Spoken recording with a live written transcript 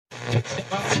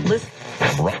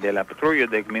De la patrulla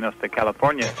de Caminos de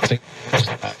California.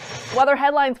 Weather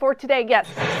headlines for today, yes.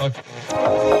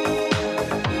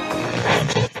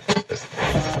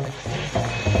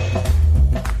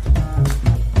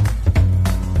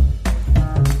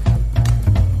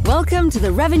 Welcome to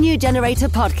the Revenue Generator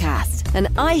Podcast, an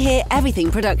I Hear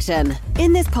Everything production.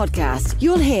 In this podcast,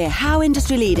 you'll hear how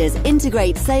industry leaders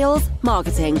integrate sales,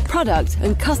 marketing, product,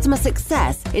 and customer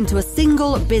success into a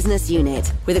single business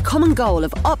unit with a common goal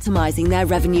of optimizing their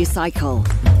revenue cycle.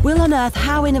 We'll unearth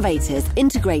how innovators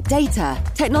integrate data,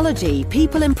 technology,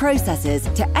 people, and processes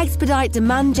to expedite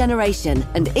demand generation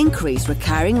and increase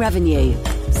recurring revenue.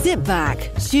 Sit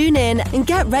back, tune in, and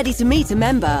get ready to meet a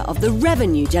member of the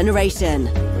revenue generation.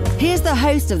 Here's the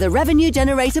host of the Revenue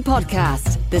Generator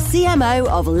Podcast, the CMO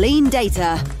of Lean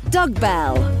Data, Doug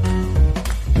Bell.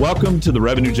 Welcome to the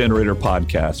Revenue Generator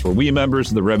Podcast, where we members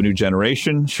of the Revenue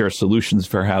Generation share solutions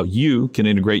for how you can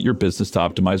integrate your business to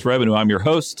optimize revenue. I'm your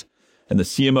host and the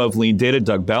CMO of Lean Data,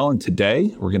 Doug Bell, and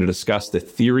today we're going to discuss the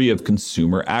theory of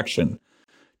consumer action.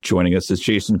 Joining us is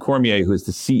Jason Cormier, who is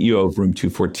the CEO of Room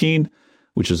 214,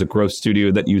 which is a growth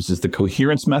studio that uses the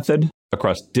coherence method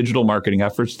across digital marketing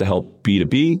efforts to help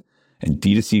B2B and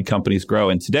D2C companies grow.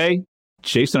 And today,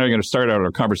 Jason and I are going to start out our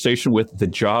conversation with the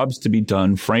jobs to be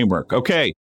done framework.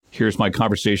 Okay, here's my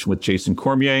conversation with Jason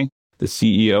Cormier, the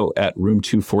CEO at Room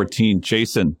 214.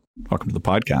 Jason, welcome to the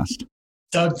podcast.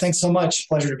 Doug, thanks so much.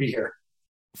 Pleasure to be here.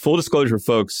 Full disclosure,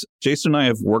 folks, Jason and I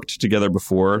have worked together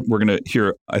before. We're going to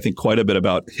hear, I think, quite a bit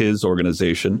about his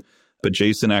organization, but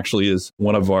Jason actually is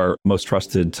one of our most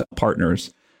trusted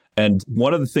partners. And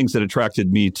one of the things that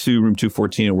attracted me to Room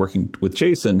 214 and working with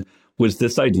Jason was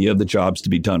this idea of the jobs to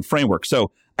be done framework.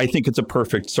 So I think it's a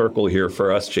perfect circle here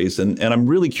for us, Jason. And I'm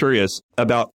really curious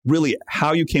about really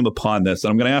how you came upon this.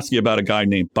 And I'm going to ask you about a guy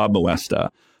named Bob Moesta,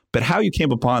 but how you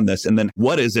came upon this and then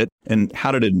what is it and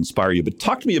how did it inspire you? But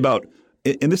talk to me about,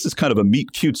 and this is kind of a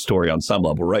meet cute story on some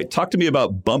level, right? Talk to me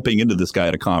about bumping into this guy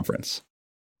at a conference.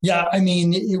 Yeah, I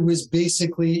mean, it was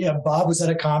basically, Bob was at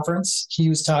a conference. He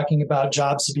was talking about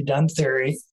jobs to be done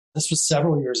theory. This was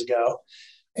several years ago.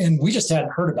 And we just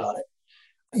hadn't heard about it.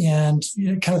 And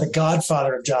kind of the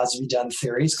godfather of jobs to be done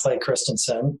theories, Clay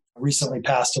Christensen, recently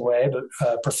passed away, but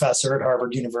a professor at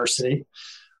Harvard University.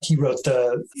 He wrote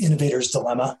The Innovator's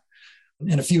Dilemma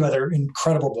and a few other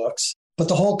incredible books. But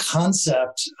the whole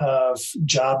concept of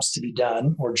jobs to be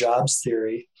done or jobs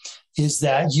theory is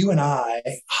that you and I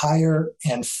hire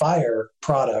and fire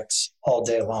products all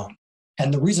day long.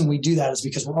 And the reason we do that is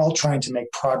because we're all trying to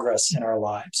make progress in our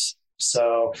lives.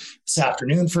 So this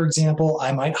afternoon, for example,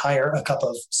 I might hire a cup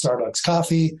of Starbucks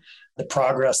coffee. The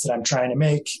progress that I'm trying to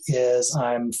make is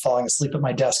I'm falling asleep at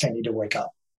my desk. I need to wake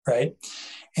up, right?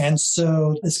 And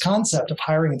so this concept of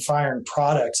hiring and firing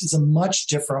products is a much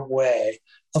different way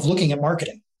of looking at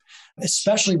marketing,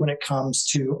 especially when it comes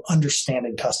to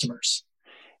understanding customers.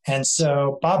 And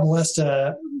so Bob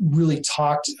Moesta really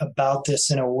talked about this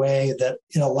in a way that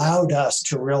it allowed us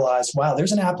to realize, wow,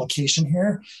 there's an application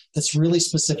here that's really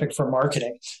specific for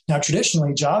marketing. Now,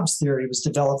 traditionally, jobs theory was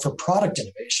developed for product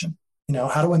innovation.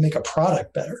 How do I make a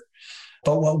product better?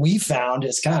 But what we found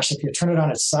is, gosh, if you turn it on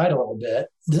its side a little bit,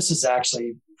 this is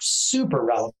actually super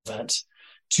relevant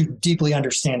to deeply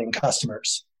understanding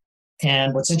customers.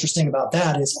 And what's interesting about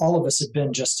that is all of us have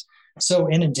been just so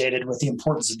inundated with the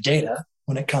importance of data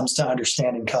when it comes to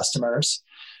understanding customers.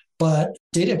 But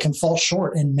data can fall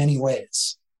short in many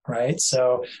ways, right?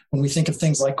 So when we think of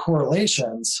things like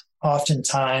correlations,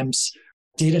 oftentimes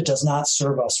data does not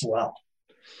serve us well.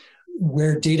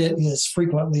 Where data is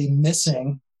frequently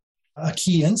missing a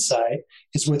key insight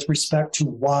is with respect to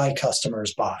why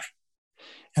customers buy.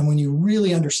 And when you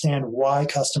really understand why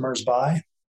customers buy,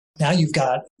 now you've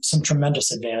got some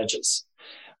tremendous advantages.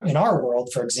 In our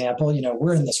world, for example,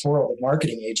 we're in this world of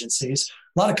marketing agencies.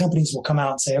 A lot of companies will come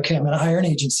out and say, okay, I'm going to hire an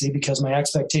agency because my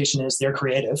expectation is they're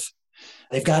creative.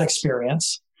 They've got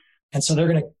experience. And so they're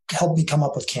going to help me come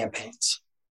up with campaigns.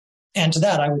 And to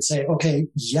that, I would say, okay,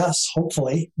 yes,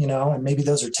 hopefully, and maybe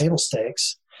those are table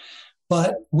stakes.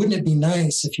 But wouldn't it be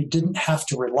nice if you didn't have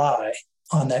to rely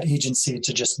on that agency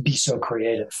to just be so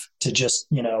creative, to just,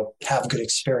 have good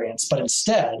experience? But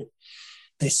instead,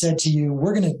 they said to you,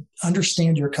 we're going to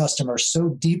understand your customer so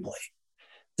deeply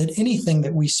that anything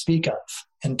that we speak of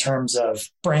in terms of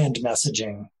brand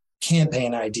messaging,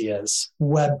 campaign ideas,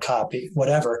 web copy,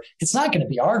 whatever, it's not going to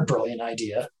be our brilliant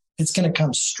idea. It's going to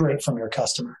come straight from your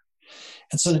customer.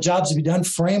 And so the jobs to be done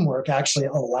framework actually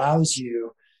allows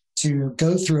you to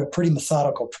go through a pretty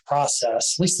methodical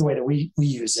process, at least the way that we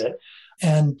use it.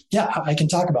 And yeah, I can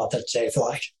talk about that today if you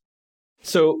like.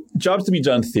 So jobs to be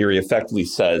done theory effectively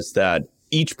says that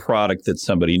each product that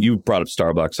somebody, and you brought up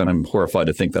Starbucks, and I'm horrified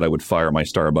to think that I would fire my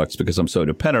Starbucks because I'm so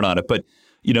dependent on it. But,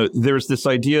 there's this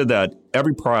idea that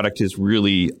every product is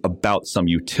really about some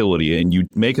utility, and you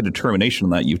make a determination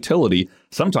on that utility,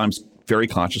 sometimes very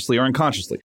consciously or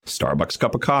unconsciously. Starbucks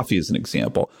cup of coffee is an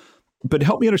example. But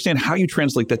help me understand how you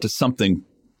translate that to something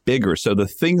bigger. So the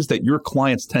things that your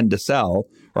clients tend to sell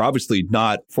are obviously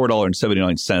not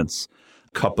 $4.79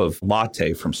 cup of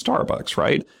latte from Starbucks,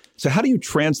 right? So how do you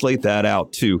translate that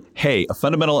out to, hey, a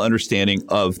fundamental understanding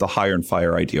of the hire and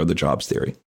fire idea or the jobs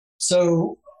theory?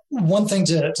 So one thing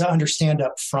to understand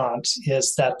up front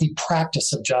is that the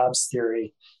practice of jobs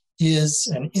theory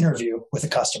is an interview with a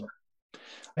customer.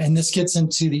 And this gets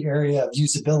into the area of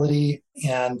usability.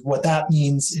 And what that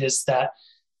means is that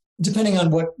depending on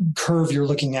what curve you're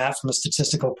looking at from a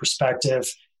statistical perspective,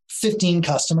 15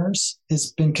 customers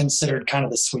has been considered kind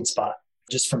of the sweet spot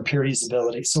just from pure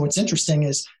usability. So what's interesting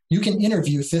is you can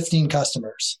interview 15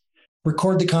 customers,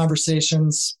 record the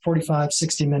conversations, 45,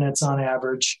 60 minutes on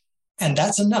average, and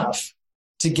that's enough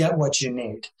to get what you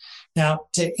need. Now,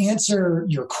 to answer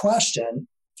your question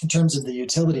in terms of the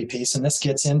utility piece, and this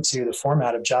gets into the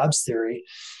format of jobs theory,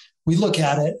 we look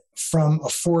at it from a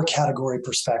 4-category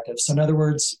perspective. So in other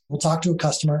words, we'll talk to a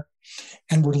customer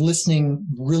and we're listening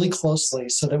really closely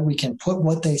so that we can put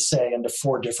what they say into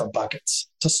 4 different buckets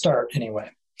to start anyway.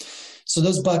 So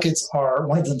those buckets are,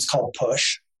 one of them is called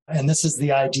push. And this is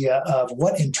the idea of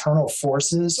what internal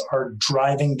forces are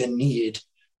driving the need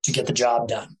to get the job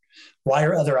done. Why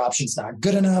are other options not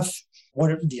good enough?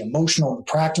 What are the emotional and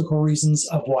practical reasons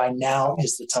of why now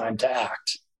is the time to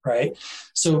act, right?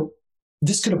 So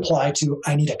this could apply to,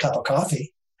 I need a cup of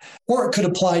coffee. Or it could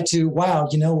apply to, wow,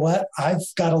 you know what? I've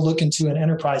got to look into an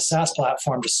enterprise SaaS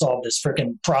platform to solve this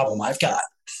freaking problem I've got.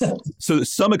 So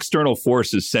some external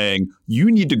force is saying, you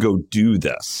need to go do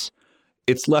this.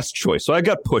 It's less choice. So I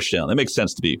got push down. That makes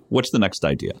sense to me. What's the next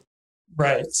idea?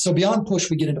 Right. So beyond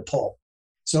push, we get into pull.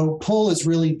 So pull is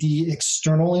really the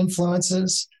external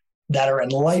influences that are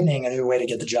enlightening a new way to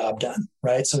get the job done,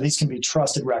 right? So these can be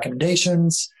trusted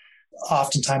recommendations.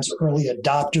 Oftentimes early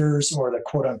adopters or the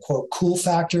quote unquote cool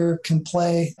factor can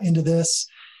play into this.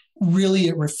 Really,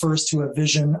 it refers to a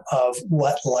vision of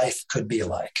what life could be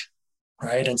like,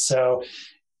 right? And so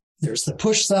there's the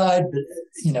push side, but,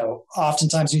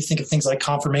 oftentimes you think of things like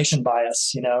confirmation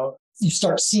bias, you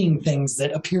start seeing things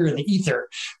that appear in the ether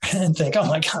and think, oh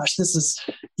my gosh, this is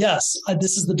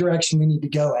the direction we need to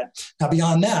go in. Now,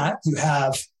 beyond that, you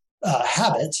have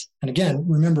habit. And again,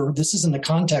 remember, this is in the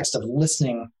context of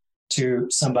listening to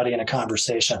somebody in a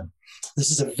conversation. This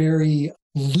is a very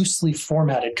loosely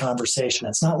formatted conversation.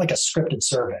 It's not like a scripted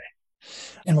survey.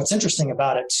 And what's interesting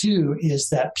about it too is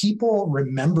that people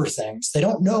remember things. They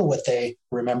don't know what they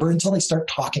remember until they start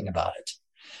talking about it.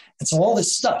 And so all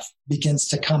this stuff begins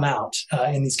to come out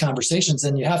in these conversations.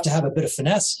 And you have to have a bit of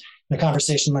finesse in a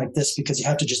conversation like this because you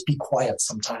have to just be quiet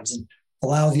sometimes and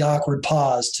allow the awkward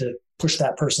pause to push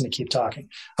that person to keep talking.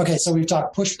 Okay, so we've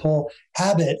talked push, pull.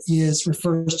 Habit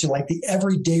refers to like the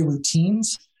everyday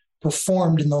routines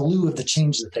performed in the lieu of the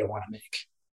change that they want to make.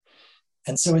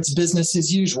 And so it's business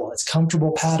as usual. It's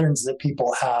comfortable patterns that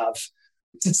people have.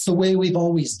 It's the way we've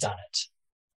always done it.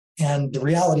 And the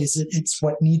reality is that it's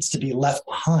what needs to be left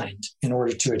behind in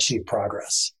order to achieve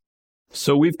progress.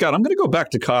 So I'm going to go back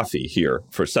to coffee here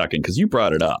for a second because you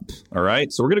brought it up. All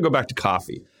right. So we're going to go back to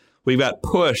coffee. We've got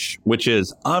push, which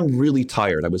is I'm really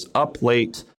tired. I was up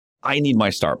late. I need my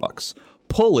Starbucks.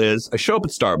 Pull is I show up at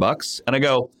Starbucks and I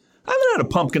go, I haven't had a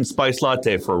pumpkin spice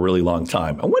latte for a really long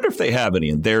time. I wonder if they have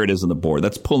any. And there it is on the board.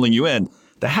 That's pulling you in.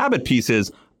 The habit piece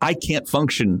is I can't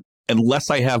function unless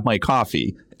I have my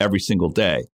coffee every single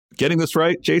day. Getting this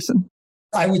right, Jason?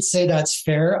 I would say that's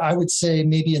fair. I would say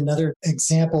maybe another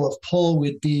example of pull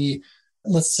would be,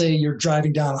 let's say you're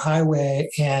driving down the highway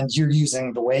and you're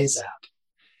using the Waze app.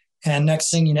 And next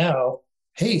thing you know,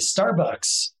 hey,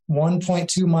 Starbucks,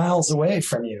 1.2 miles away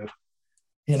from you.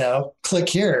 Click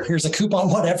here. Here's a coupon,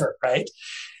 whatever, right?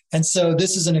 And so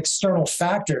this is an external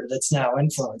factor that's now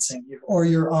influencing you. Or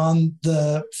you're on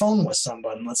the phone with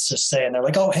someone, let's just say, and they're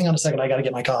like, oh, hang on a second, I got to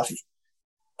get my coffee.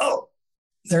 Oh,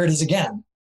 there it is again.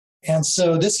 And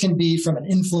so this can be from an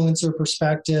influencer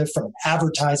perspective, from an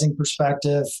advertising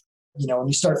perspective. When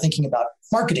you start thinking about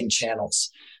marketing channels,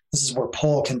 this is where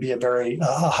pull can be a very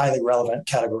highly relevant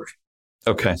category.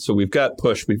 Okay, so we've got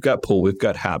push, we've got pull, we've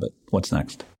got habit. What's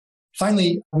next?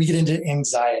 Finally, we get into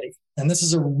anxiety. And this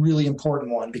is a really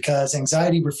important one because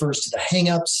anxiety refers to the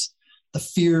hangups, the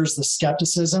fears, the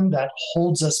skepticism that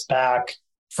holds us back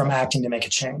from acting to make a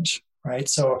change, right?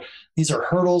 So these are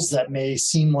hurdles that may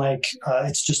seem like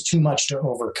it's just too much to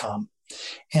overcome.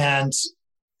 And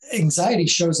anxiety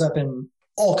shows up in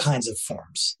all kinds of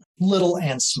forms, little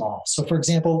and small. So for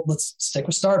example, let's stick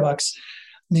with Starbucks.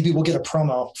 Maybe we'll get a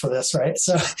promo for this, right?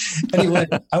 So anyway,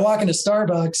 I walk into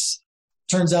Starbucks,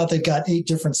 turns out they've got 8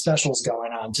 different specials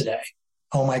going on today.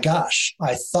 Oh my gosh,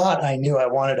 I thought I knew I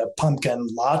wanted a pumpkin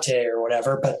latte or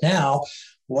whatever, but now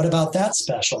what about that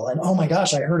special? And oh my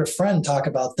gosh, I heard a friend talk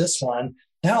about this one.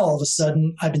 Now all of a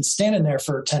sudden I've been standing there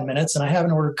for 10 minutes and I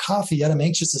haven't ordered coffee yet. I'm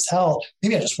anxious as hell.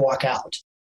 Maybe I just walk out,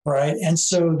 right? And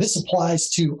so this applies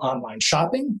to online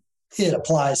shopping. It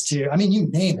applies to, you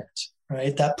name it,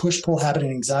 right? That push-pull habit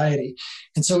and anxiety.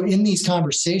 And so in these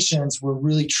conversations, we're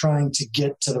really trying to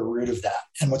get to the root of that.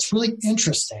 And what's really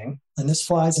interesting, and this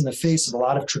flies in the face of a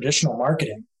lot of traditional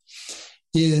marketing,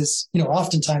 is,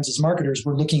 oftentimes as marketers,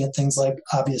 we're looking at things like,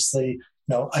 obviously,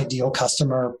 ideal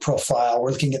customer profile.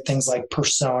 We're looking at things like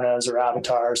personas or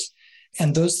avatars,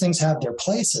 and those things have their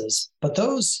places. But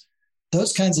those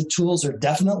kinds of tools are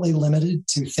definitely limited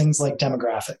to things like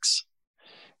demographics.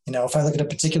 If I look at a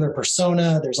particular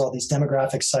persona, there's all these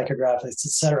demographics, psychographics,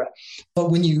 et cetera. But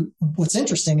what's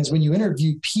interesting is when you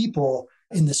interview people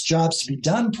in this jobs to be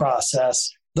done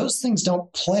process, those things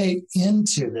don't play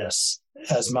into this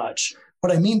as much.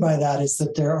 What I mean by that is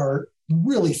that there are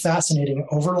really fascinating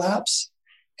overlaps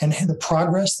and the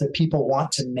progress that people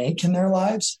want to make in their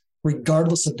lives,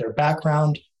 regardless of their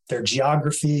background, their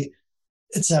geography,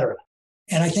 et cetera.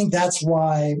 And I think that's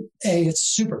why, A, it's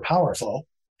super powerful,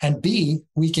 and B,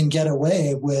 we can get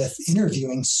away with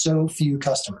interviewing so few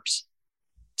customers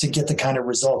to get the kind of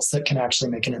results that can actually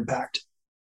make an impact.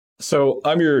 So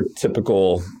I'm your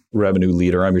typical revenue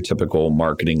leader. I'm your typical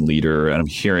marketing leader. And I'm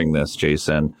hearing this,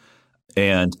 Jason,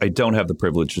 and I don't have the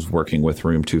privilege of working with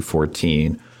Room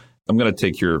 214. I'm going to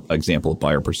take your example of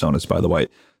buyer personas, by the way.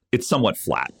 It's somewhat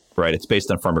flat, right? It's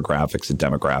based on firmographics and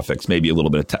demographics, maybe a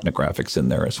little bit of technographics in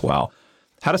there as well.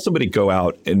 How does somebody go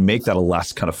out and make that a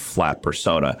less kind of flat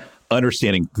persona,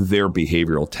 understanding their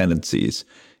behavioral tendencies?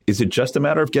 Is it just a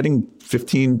matter of getting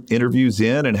 15 interviews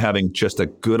in and having just a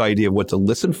good idea of what to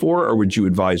listen for, or would you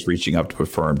advise reaching out to a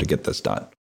firm to get this done?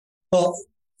 Well,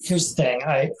 here's the thing.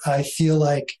 I feel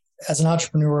like as an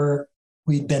entrepreneur,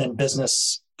 we'd been in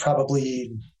business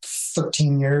probably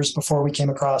 13 years before we came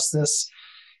across this.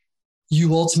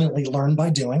 You ultimately learn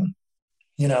by doing.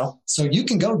 So you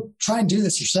can go try and do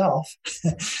this yourself.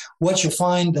 What you'll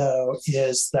find, though,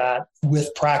 is that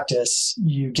with practice,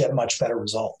 you get much better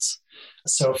results.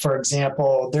 So, for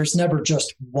example, there's never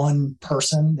just one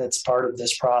person that's part of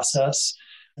this process.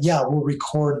 Yeah, we'll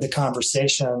record the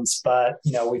conversations, but,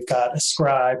 we've got a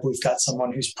scribe, we've got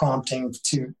someone who's prompting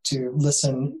to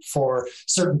listen for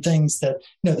certain things that,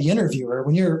 the interviewer,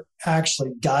 when you're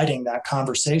actually guiding that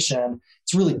conversation,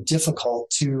 it's really difficult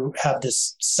to have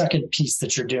this second piece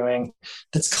that you're doing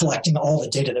that's collecting all the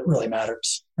data that really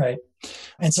matters, right?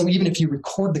 And so even if you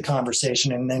record the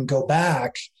conversation and then go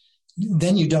back,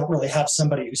 then you don't really have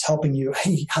somebody who's helping you,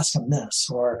 hey, ask them this,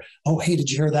 or, oh, hey, did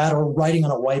you hear that? Or writing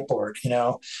on a whiteboard,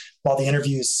 while the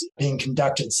interview's being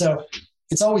conducted. So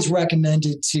it's always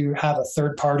recommended to have a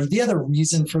third party. The other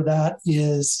reason for that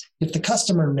is if the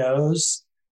customer knows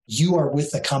you are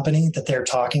with the company that they're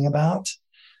talking about,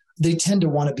 they tend to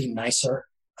want to be nicer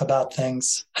about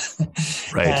things.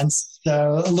 Right. And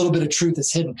so a little bit of truth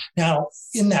is hidden. Now,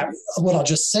 in that, what I'll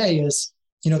just say is,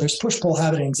 there's push-pull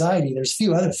habit anxiety. There's a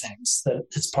few other things that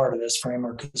is part of this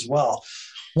framework as well.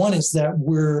 One is that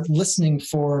we're listening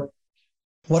for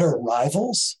what are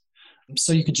rivals.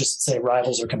 So you could just say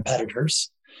rivals or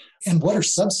competitors. And what are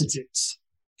substitutes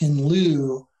in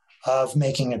lieu of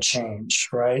making a change,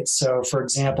 right? So for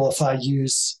example, if I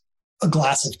use a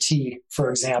glass of tea, for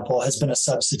example, has been a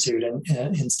substitute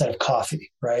instead of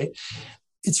coffee, right?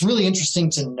 It's really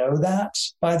interesting to know that,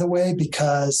 by the way,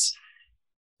 because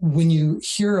when you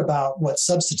hear about what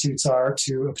substitutes are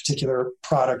to a particular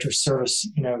product or service,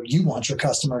 you want your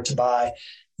customer to buy,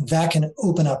 that can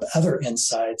open up other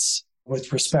insights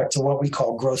with respect to what we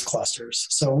call growth clusters.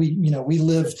 So we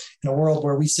live in a world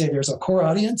where we say there's a core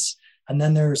audience, and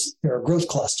then there are growth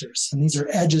clusters, and these are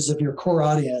edges of your core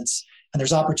audience, and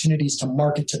there's opportunities to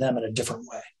market to them in a different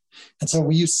way. And so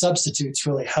we use substitutes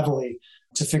really heavily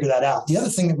to figure that out. The other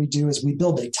thing that we do is we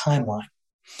build a timeline.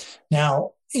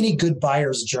 Now, any good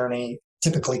buyer's journey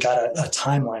typically got a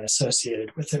timeline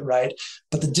associated with it, right?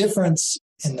 But the difference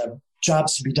in the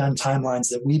jobs to be done timelines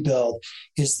that we build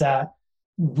is that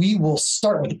we will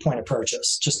start with the point of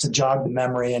purchase just to jog the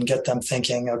memory and get them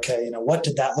thinking, okay, what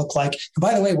did that look like? And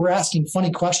by the way, we're asking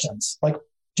funny questions like,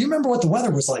 do you remember what the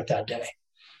weather was like that day?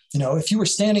 If you were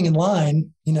standing in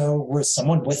line, was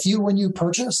someone with you when you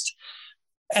purchased?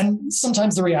 And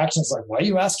sometimes the reaction is like, why are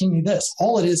you asking me this?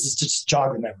 All it is to just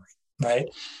jog the memory, right?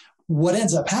 What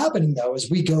ends up happening, though, is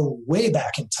we go way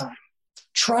back in time,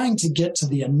 trying to get to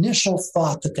the initial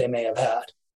thought that they may have had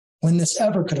when this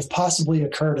ever could have possibly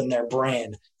occurred in their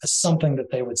brain as something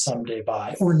that they would someday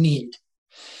buy or need.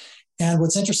 And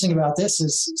what's interesting about this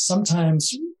is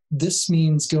sometimes this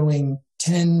means going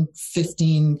 10,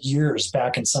 15 years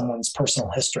back in someone's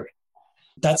personal history.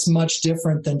 That's much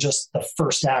different than just the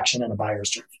first action in a buyer's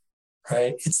journey,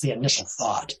 right? It's the initial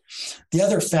thought. The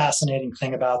other fascinating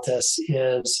thing about this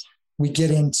is we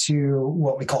get into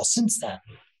what we call since then.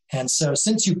 And so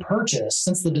since you purchased,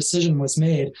 since the decision was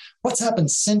made, what's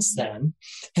happened since then?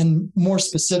 And more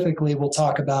specifically, we'll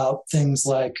talk about things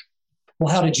like,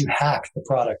 well, how did you hack the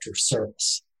product or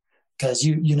service? Because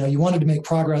you wanted to make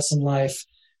progress in life.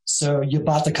 So you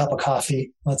bought the cup of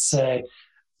coffee, let's say.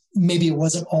 Maybe it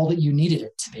wasn't all that you needed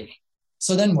it to be.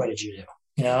 So then what did you do?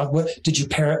 What did you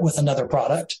pair it with another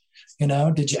product?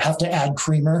 Did you have to add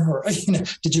creamer or,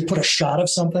 did you put a shot of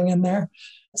something in there?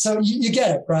 So you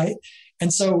get it, right?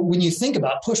 And so when you think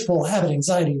about push, pull, habit,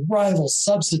 anxiety, rivals,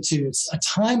 substitutes, a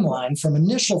timeline from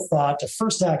initial thought to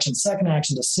first action, second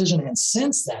action, decision, and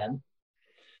since then,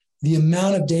 the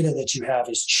amount of data that you have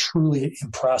is truly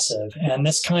impressive. And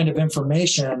this kind of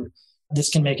information,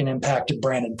 this can make an impact to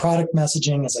brand and product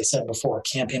messaging, as I said before,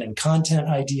 campaign and content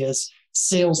ideas,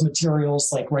 sales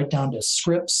materials, like right down to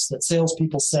scripts that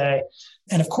salespeople say.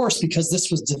 And of course, because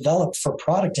this was developed for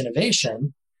product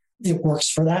innovation, it works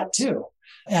for that too.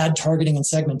 Ad targeting and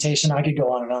segmentation, I could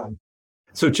go on and on.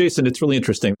 So Jason, it's really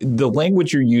interesting. The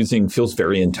language you're using feels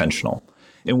very intentional.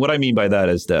 And what I mean by that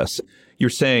is this. You're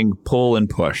saying pull and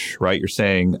push, right? You're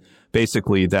saying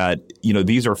basically that,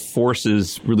 these are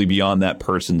forces really beyond that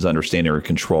person's understanding or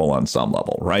control on some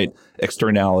level, right?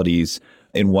 Externalities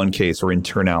in one case or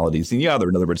internalities in the other.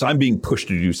 In other words, I'm being pushed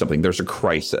to do something. There's a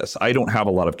crisis. I don't have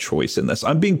a lot of choice in this.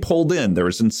 I'm being pulled in.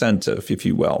 There's incentive, if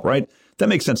you will, right? That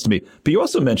makes sense to me. But you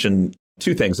also mentioned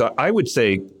two things. I would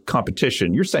say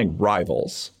competition. You're saying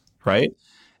rivals, right?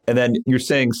 And then you're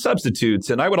saying substitutes.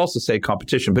 And I would also say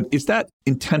competition. But is that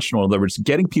intentional? In other words,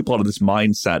 getting people out of this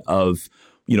mindset of,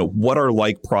 what are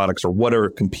like products or what are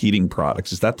competing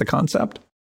products? Is that the concept?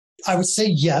 I would say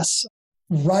yes.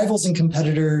 Rivals and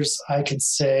competitors, I could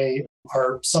say,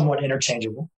 are somewhat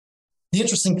interchangeable. The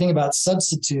interesting thing about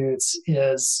substitutes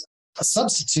is a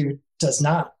substitute does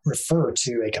not refer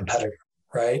to a competitor,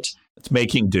 right? It's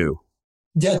making do.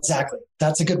 Yeah, exactly.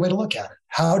 That's a good way to look at it.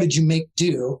 How did you make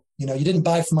do? You didn't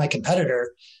buy from my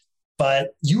competitor,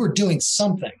 but you were doing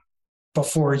something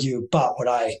before you bought what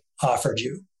I offered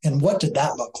you. And what did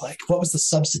that look like? What was the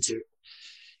substitute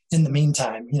in the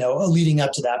meantime, leading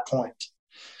up to that point?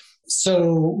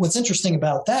 So what's interesting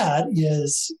about that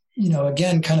is,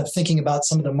 again, kind of thinking about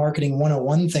some of the marketing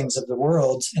 101 things of the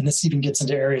world, and this even gets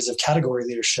into areas of category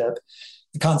leadership,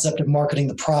 the concept of marketing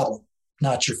the problem,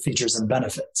 not your features and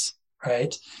benefits,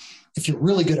 right? If you're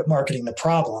really good at marketing the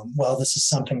problem, well, this is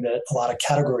something that a lot of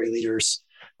category leaders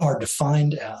are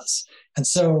defined as. And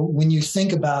so when you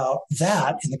think about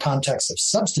that in the context of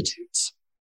substitutes,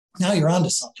 now you're onto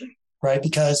something, right?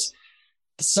 Because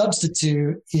the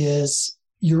substitute is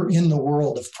you're in the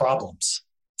world of problems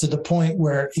to the point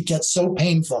where it gets so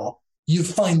painful, you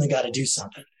finally got to do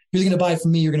something. You're going to buy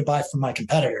from me, you're going to buy from my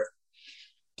competitor.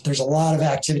 But there's a lot of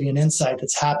activity and insight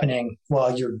that's happening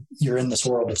while you're in this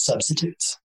world of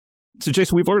substitutes. So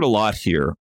Jason, we've learned a lot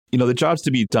here. The jobs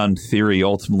to be done theory,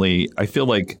 ultimately, I feel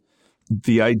like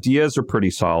the ideas are pretty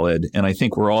solid. And I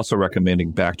think we're also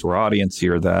recommending back to our audience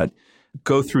here that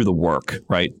go through the work,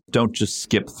 right? Don't just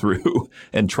skip through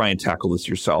and try and tackle this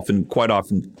yourself. And quite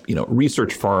often, a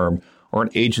research firm or an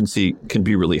agency can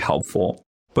be really helpful.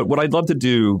 But what I'd love to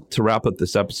do to wrap up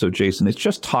this episode, Jason, is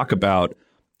just talk about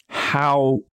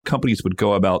how companies would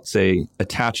go about, say,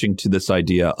 attaching to this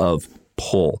idea of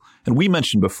pull. And we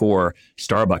mentioned before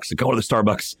Starbucks. Go to the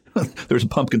Starbucks. There's a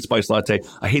pumpkin spice latte.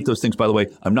 I hate those things, by the way.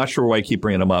 I'm not sure why I keep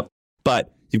bringing them up.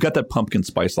 But you've got that pumpkin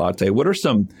spice latte.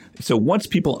 So once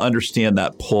people understand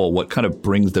that pull, what kind of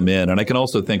brings them in? And I can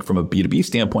also think from a B2B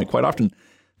standpoint, quite often,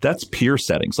 that's peer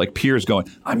settings, like peers going,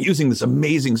 I'm using this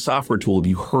amazing software tool. Have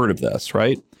you heard of this,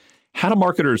 right? How do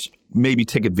marketers maybe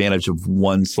take advantage of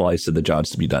one slice of the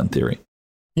jobs to be done theory?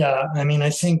 Yeah, I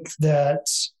think that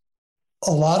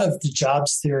a lot of the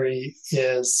jobs theory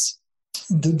is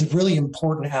the really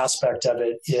important aspect of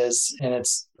it is, and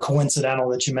it's coincidental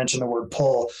that you mentioned the word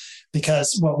pull,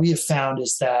 because what we have found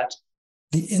is that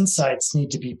the insights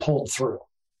need to be pulled through.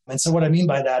 And so what I mean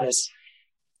by that is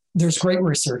there's great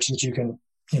research that you can,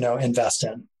 invest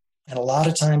in. And a lot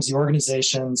of times the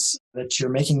organizations that you're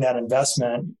making that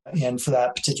investment in for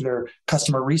that particular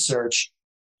customer research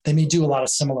They may do a lot of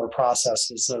similar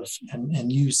processes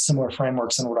and use similar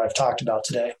frameworks in what I've talked about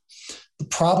today. The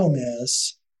problem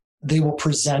is they will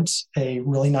present a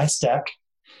really nice deck.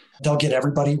 They'll get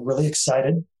everybody really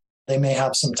excited. They may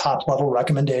have some top level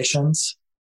recommendations.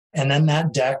 And then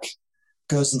that deck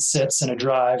goes and sits in a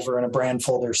drive or in a brand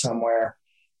folder somewhere,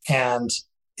 and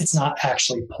it's not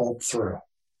actually pulled through,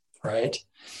 right?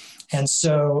 And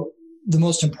so the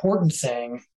most important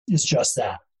thing is just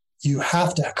that. You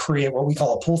have to create what we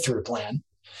call a pull-through plan.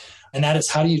 And that is,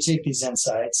 how do you take these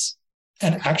insights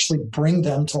and actually bring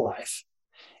them to life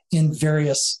in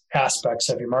various aspects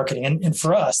of your marketing? And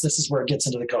for us, this is where it gets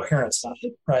into the coherence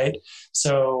method, right?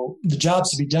 So the jobs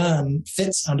to be done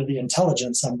fits under the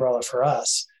intelligence umbrella for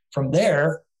us. From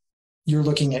there, you're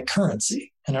looking at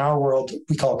currency. In our world,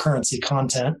 we call currency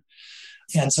content.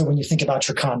 And so when you think about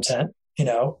your content,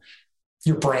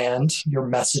 your brand, your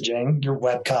messaging, your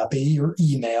web copy, your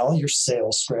email, your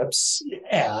sales scripts,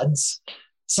 ads,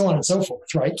 so on and so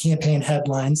forth, right? Campaign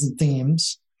headlines and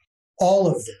themes. All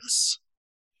of this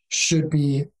should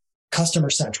be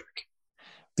customer-centric,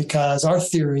 because our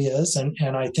theory is, and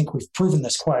I think we've proven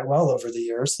this quite well over the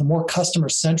years, the more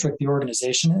customer-centric the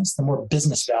organization is, the more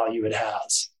business value it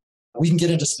has. We can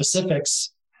get into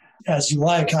specifics as you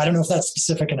like. I don't know if that's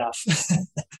specific enough.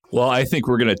 Well, I think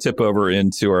we're going to tip over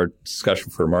into our discussion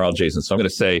for tomorrow, Jason. So I'm going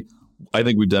to say, I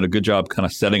think we've done a good job kind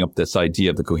of setting up this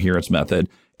idea of the coherence method,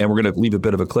 and we're going to leave a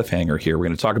bit of a cliffhanger here. We're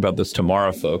going to talk about this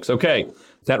tomorrow, folks. Okay,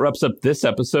 that wraps up this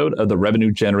episode of the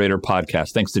Revenue Generator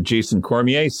Podcast. Thanks to Jason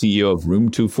Cormier, CEO of Room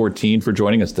 214, for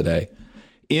joining us today.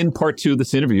 In part 2 of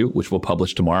this interview, which we'll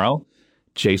publish tomorrow,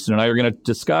 Jason and I are going to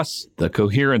discuss the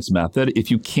coherence method.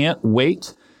 If you can't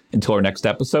wait until our next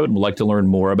episode and would like to learn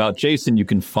more about Jason, you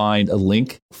can find a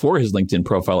link for his LinkedIn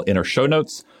profile in our show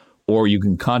notes, or you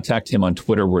can contact him on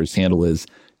Twitter, where his handle is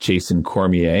Jason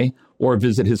Cormier, or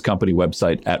visit his company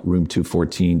website at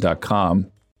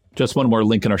room214.com. Just one more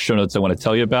link in our show notes I want to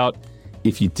tell you about.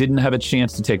 If you didn't have a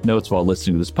chance to take notes while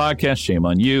listening to this podcast, shame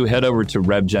on you. Head over to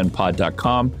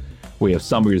revgenpod.com. We have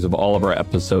summaries of all of our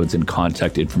episodes and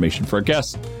contact information for our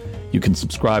guests. You can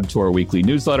subscribe to our weekly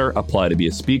newsletter, apply to be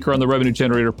a speaker on the Revenue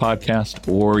Generator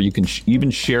podcast, or you can even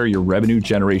share your revenue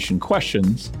generation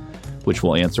questions, which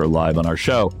we'll answer live on our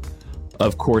show.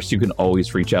 Of course, you can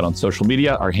always reach out on social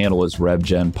media. Our handle is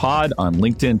RevGenPod on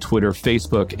LinkedIn, Twitter,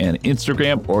 Facebook, and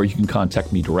Instagram, or you can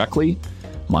contact me directly.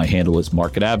 My handle is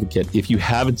Market Advocate. If you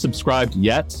haven't subscribed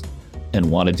yet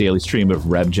and want a daily stream of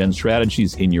RevGen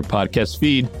strategies in your podcast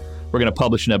feed, we're going to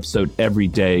publish an episode every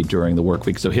day during the work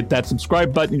week. So hit that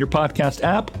subscribe button in your podcast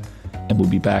app, and we'll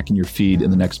be back in your feed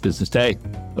in the next business day.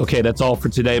 Okay, that's all for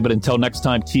today. But until next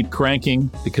time, keep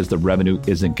cranking, because the revenue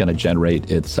isn't going to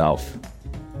generate itself.